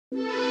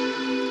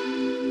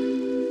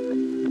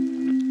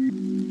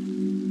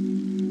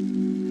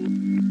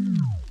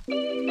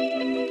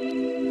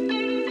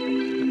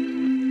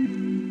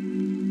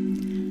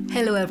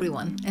Hello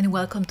everyone and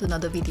welcome to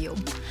another video.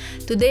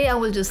 Today I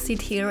will just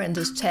sit here and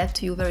just chat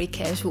to you very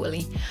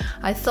casually.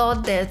 I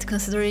thought that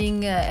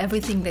considering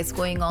everything that's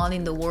going on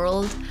in the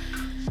world,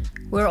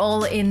 we're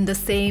all in the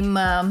same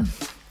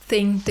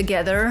thing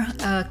together,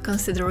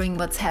 considering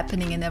what's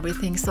happening and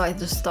everything. So I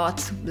just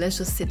thought, let's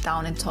just sit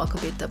down and talk a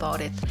bit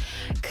about it.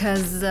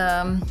 Because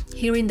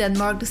here in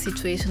Denmark, the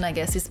situation, I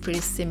guess, is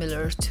pretty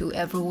similar to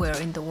everywhere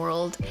in the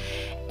world.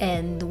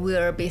 And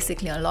we're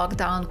basically on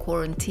lockdown,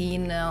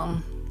 quarantine.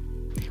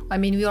 I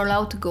mean, we are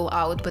allowed to go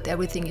out, but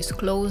everything is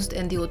closed,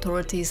 and the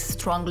authorities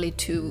strongly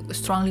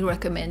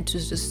recommend to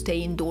just stay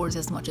indoors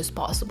as much as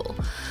possible.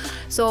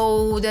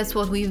 So that's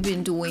what we've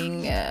been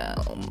doing.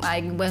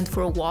 I went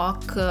for a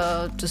walk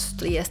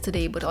just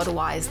yesterday, but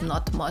otherwise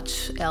not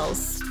much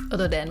else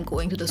other than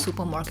going to the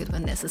supermarket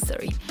when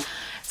necessary.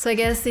 So I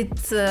guess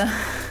it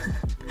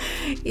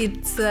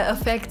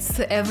affects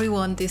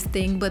everyone, this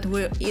thing, but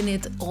we're in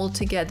it all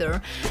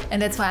together,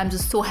 and that's why I'm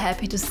just so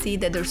happy to see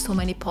that there's so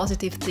many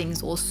positive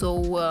things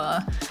also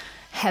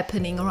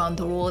happening around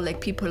the world.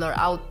 Like people are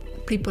out,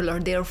 people are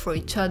there for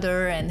each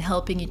other and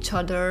helping each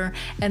other,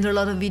 and there are a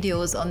lot of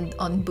videos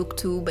on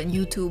BookTube and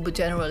YouTube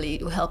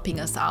generally helping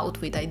us out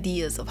with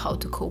ideas of how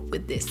to cope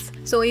with this.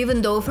 So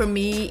even though for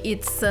me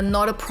it's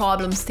not a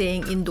problem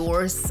staying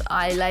indoors,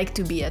 I like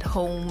to be at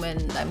home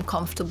and I'm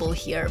comfortable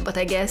here, but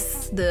I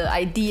guess the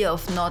idea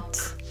of not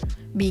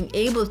being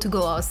able to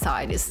go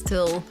outside is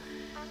still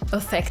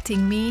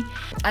affecting me.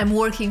 I'm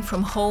working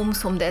from home,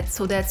 so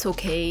that's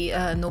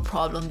okay, no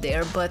problem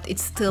there, but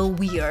it's still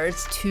weird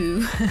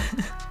to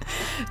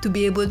to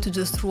be able to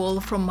just roll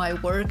from my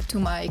work to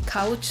my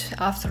couch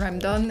after I'm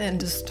done and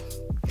just,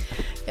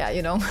 yeah,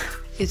 you know,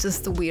 it's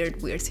just a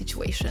weird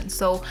situation.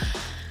 So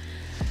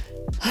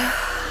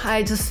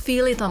I just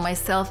feel it on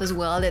myself as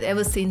well, that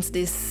ever since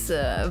this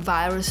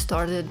virus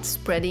started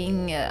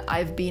spreading,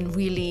 I've been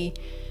really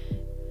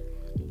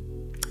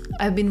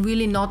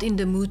not in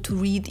the mood to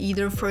read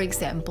either, for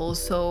example.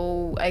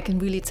 So I can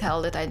really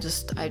tell that I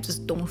just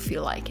don't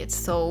feel like it.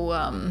 So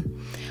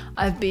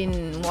I've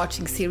been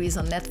watching series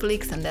on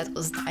Netflix, and that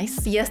was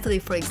nice. Yesterday,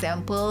 for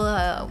example,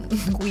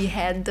 we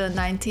had the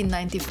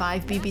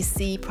 1995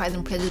 BBC Pride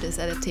and Prejudice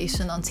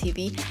adaptation on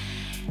TV,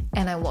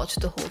 and I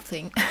watched the whole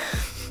thing.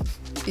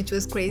 It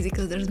was crazy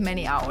because there's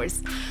many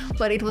hours,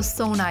 but it was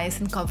so nice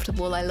and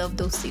comfortable. I love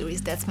those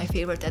series. That's my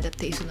favorite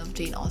adaptation of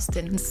Jane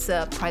Austen's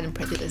Pride and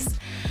Prejudice.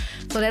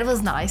 So that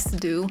was nice to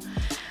do.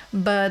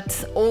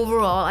 But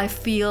overall, I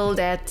feel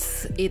that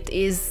it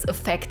is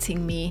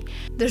affecting me.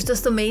 There's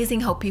just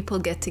amazing how people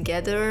get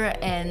together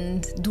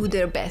and do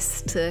their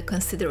best,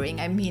 considering.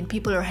 I mean,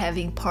 people are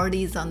having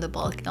parties on the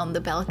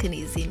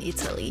balconies in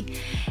Italy,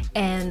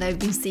 and I've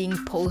been seeing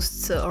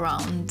posts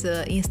around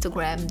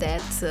Instagram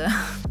that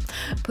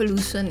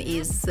pollution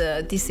is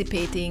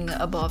dissipating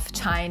above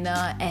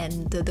China,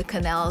 and the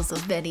canals of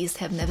Venice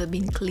have never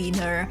been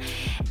cleaner.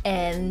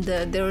 And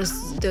there's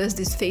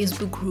this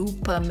Facebook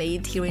group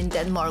made here in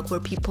Denmark where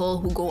people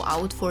who go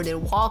out for their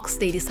walks,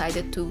 they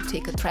decided to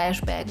take a trash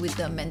bag with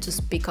them and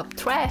just pick up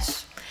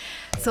trash.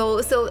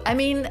 So I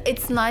mean,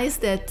 it's nice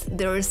that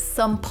there is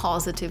some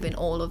positive in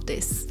all of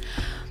this.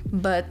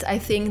 But I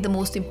think the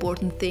most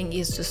important thing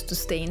is just to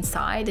stay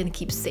inside and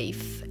keep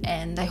safe.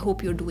 And I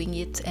hope you're doing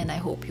it, and I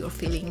hope you're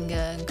feeling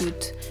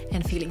good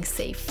and feeling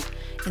safe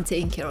and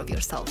taking care of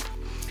yourself.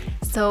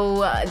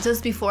 So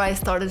just before I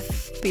started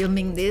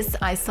filming this,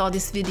 I saw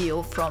this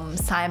video from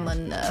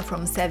Simon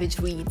from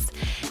AmaliaReads,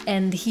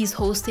 and he's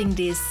hosting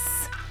this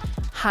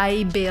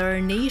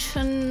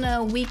hibernation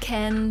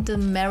weekend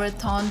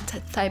marathon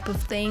type of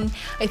thing.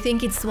 I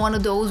think it's one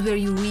of those where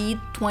you read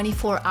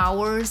 24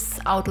 hours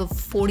out of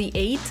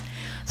 48.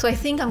 So I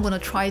think I'm gonna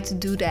try to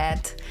do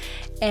that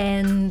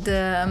and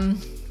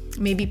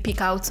maybe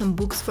pick out some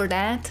books for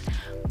that.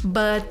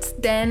 But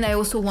then I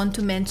also want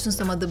to mention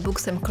some of the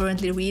books I'm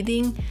currently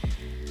reading,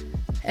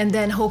 and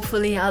then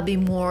hopefully I'll be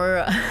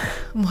more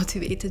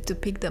motivated to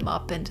pick them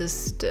up and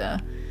just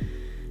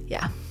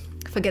yeah,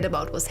 forget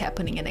about what's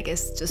happening, and I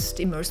guess just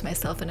immerse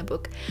myself in a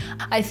book.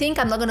 I think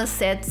I'm not gonna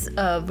set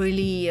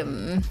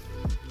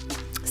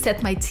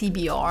set my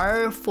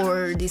TBR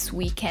for this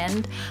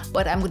weekend,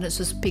 but I'm gonna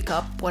just pick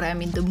up what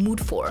I'm in the mood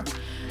for.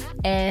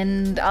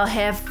 And I'll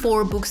have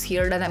 4 books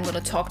here that I'm gonna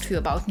talk to you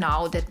about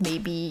now that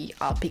maybe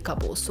I'll pick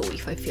up also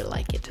if I feel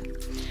like it.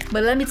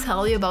 But let me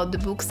tell you about the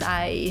books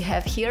I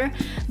have here.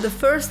 The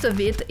first of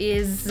it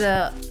is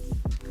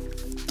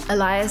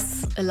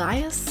Alias,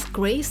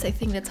 Grace, I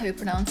think that's how you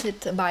pronounce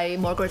it, by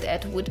Margaret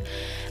Atwood.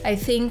 I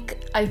think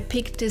I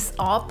picked this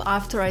up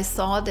after I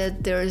saw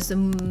that there's a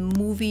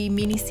movie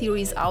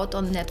miniseries out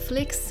on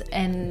Netflix,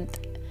 and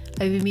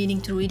I've been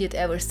meaning to read it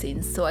ever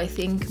since. So I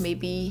think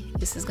maybe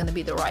this is gonna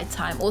be the right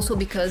time. Also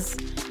because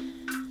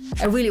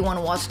I really want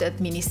to watch that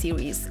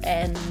miniseries,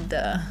 and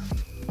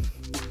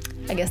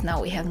I guess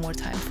now we have more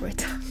time for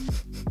it.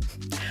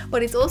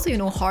 But it's also, you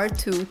know, hard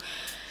to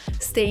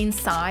stay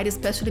inside,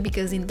 especially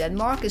because in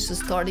Denmark it's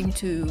just starting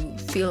to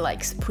feel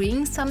like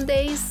spring some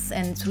days,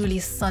 and it's really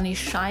sunny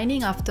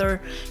shining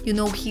after, you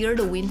know, here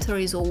the winter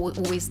is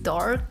always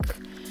dark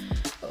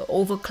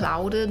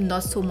overclouded,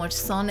 not so much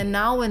sun. And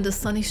now when the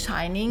sun is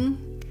shining,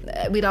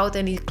 without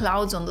any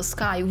clouds on the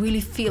sky, you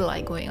really feel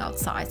like going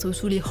outside. So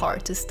it's really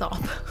hard to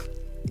stop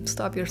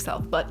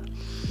yourself. But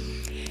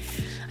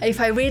if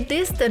I read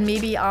this, then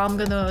maybe I'm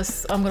gonna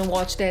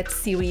watch that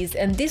series.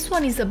 And this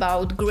one is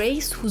about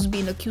Grace, who's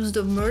been accused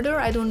of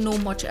murder. I don't know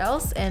much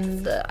else,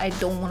 and I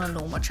don't want to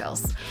know much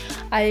else.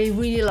 I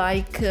really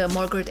like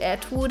Margaret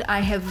Atwood.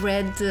 I have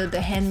read The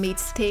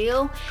Handmaid's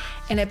Tale,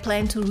 and I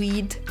plan to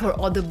read her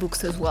other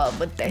books as well.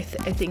 But I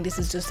think this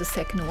is just the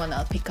second one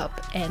I'll pick up,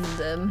 and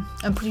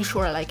I'm pretty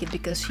sure I like it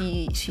because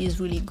she is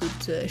really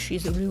good.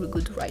 She's a really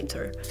good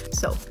writer.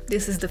 So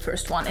this is the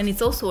first one, and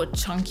it's also a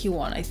chunky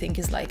one. I think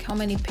it's like how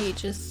many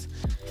pages?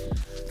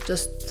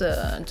 Just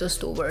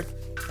over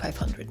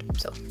 500.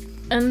 So,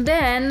 and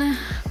then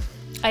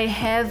I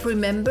have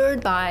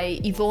Remembered by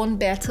Yvonne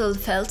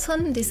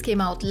Battle-Felton. This came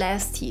out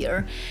last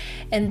year,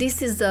 and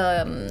this is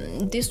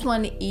this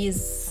one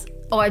is.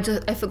 Oh, I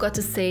forgot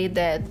to say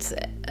that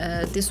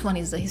this one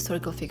is a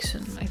historical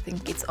fiction. I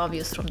think it's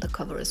obvious from the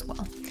cover as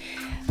well.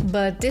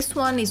 But this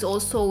one is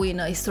also in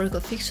a historical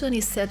fiction.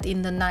 It's set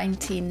in the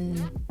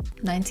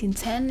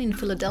 1910 in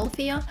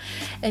Philadelphia,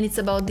 and it's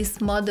about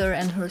this mother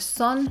and her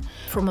son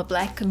from a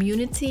black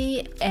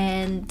community,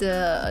 and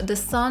the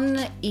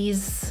son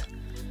is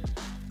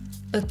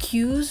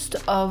accused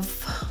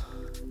of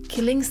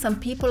killing some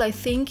people. I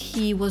think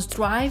he was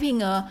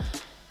driving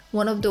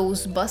one of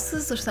those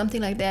buses or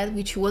something like that,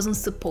 which he wasn't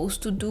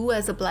supposed to do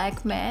as a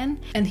black man,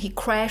 and he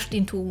crashed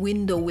into a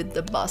window with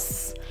the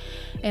bus,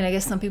 and I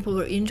guess some people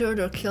were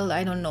injured or killed,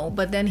 I don't know.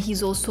 But then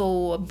he's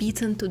also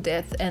beaten to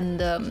death and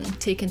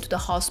taken to the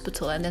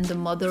hospital, and then the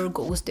mother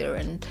goes there.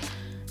 And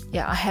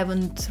yeah, I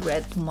haven't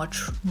read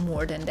much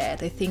more than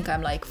that. I think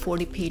I'm like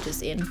 40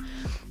 pages in.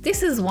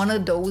 This is one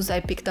of those I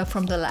picked up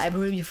from the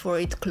library before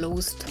it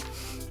closed.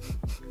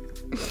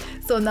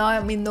 So now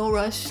I'm in no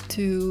rush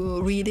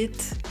to read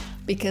it,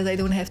 because I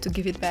don't have to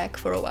give it back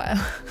for a while.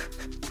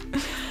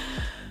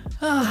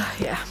 Oh,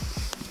 yeah.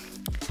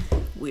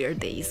 Weird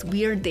days,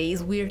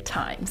 weird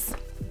times.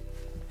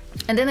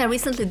 And then I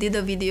recently did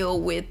a video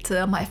with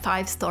my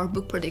 5-star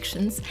book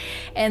predictions,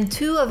 and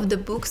 2 of the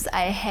books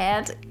I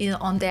had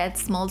on that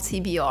small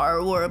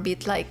TBR were a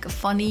bit like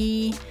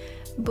funny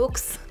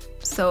books.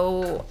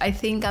 So I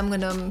think I'm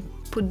gonna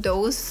put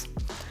those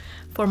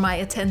for my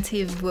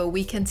attentive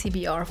weekend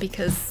TBR,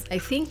 because I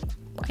think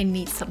I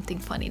need something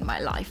fun in my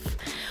life.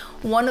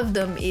 One of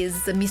them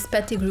is Miss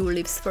Pettigrew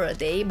Lives for a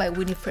Day by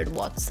Winifred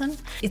Watson.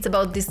 It's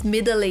about this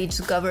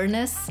middle-aged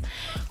governess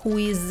who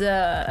is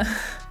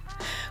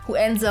who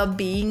ends up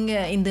being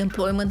in the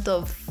employment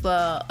of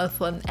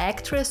an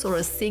actress or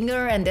a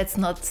singer, and that's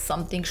not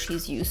something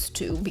she's used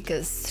to,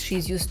 because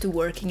she's used to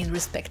working in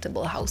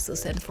respectable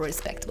houses and for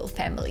respectable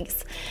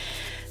families.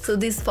 So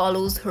this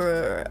follows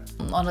her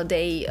on a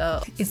day.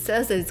 It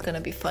says that it's gonna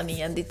be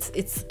funny, and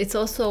it's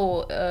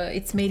also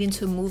it's made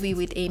into a movie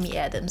with Amy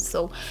Adams.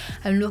 So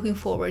I'm looking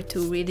forward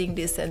to reading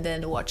this and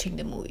then watching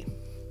the movie.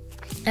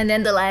 And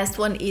then the last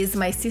one is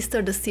My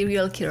Sister the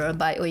Serial Killer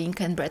by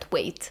Oyinkan and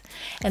Braithwaite.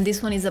 And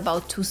this one is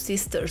about 2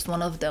 sisters.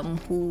 One of them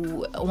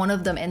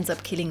ends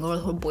up killing all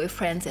her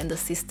boyfriends, and the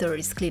sister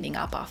is cleaning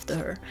up after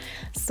her.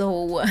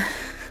 So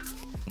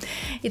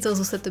it's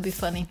also said to be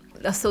funny.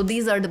 So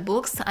these are the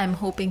books I'm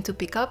hoping to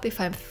pick up if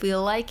I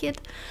feel like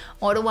it.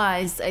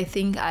 Otherwise, I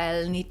think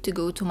I'll need to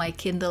go to my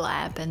Kindle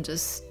app and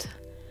just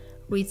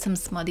read some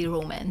smutty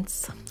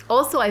romance.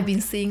 Also, I've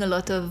been seeing a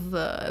lot of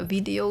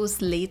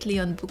videos lately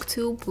on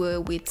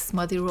BookTube with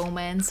smutty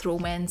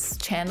romance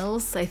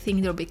channels. I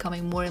think they're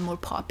becoming more and more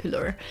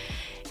popular,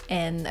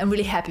 and I'm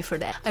really happy for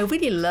that. I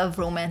really love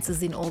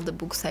romances in all the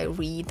books I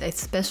read,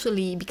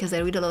 especially because I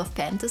read a lot of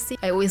fantasy.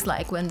 I always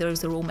like when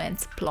there's a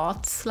romance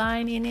plot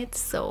line in it,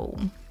 so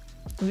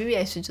maybe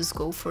I should just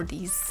go for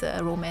these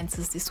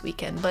romances this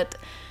weekend. But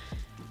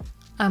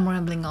I'm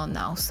rambling on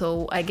now,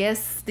 so I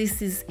guess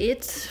this is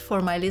it for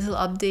my little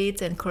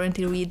update and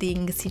currently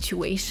reading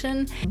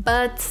situation.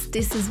 But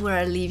this is where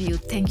I leave you.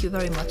 Thank you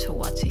very much for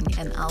watching,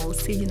 and I'll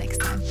see you next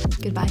time.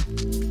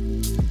 Goodbye.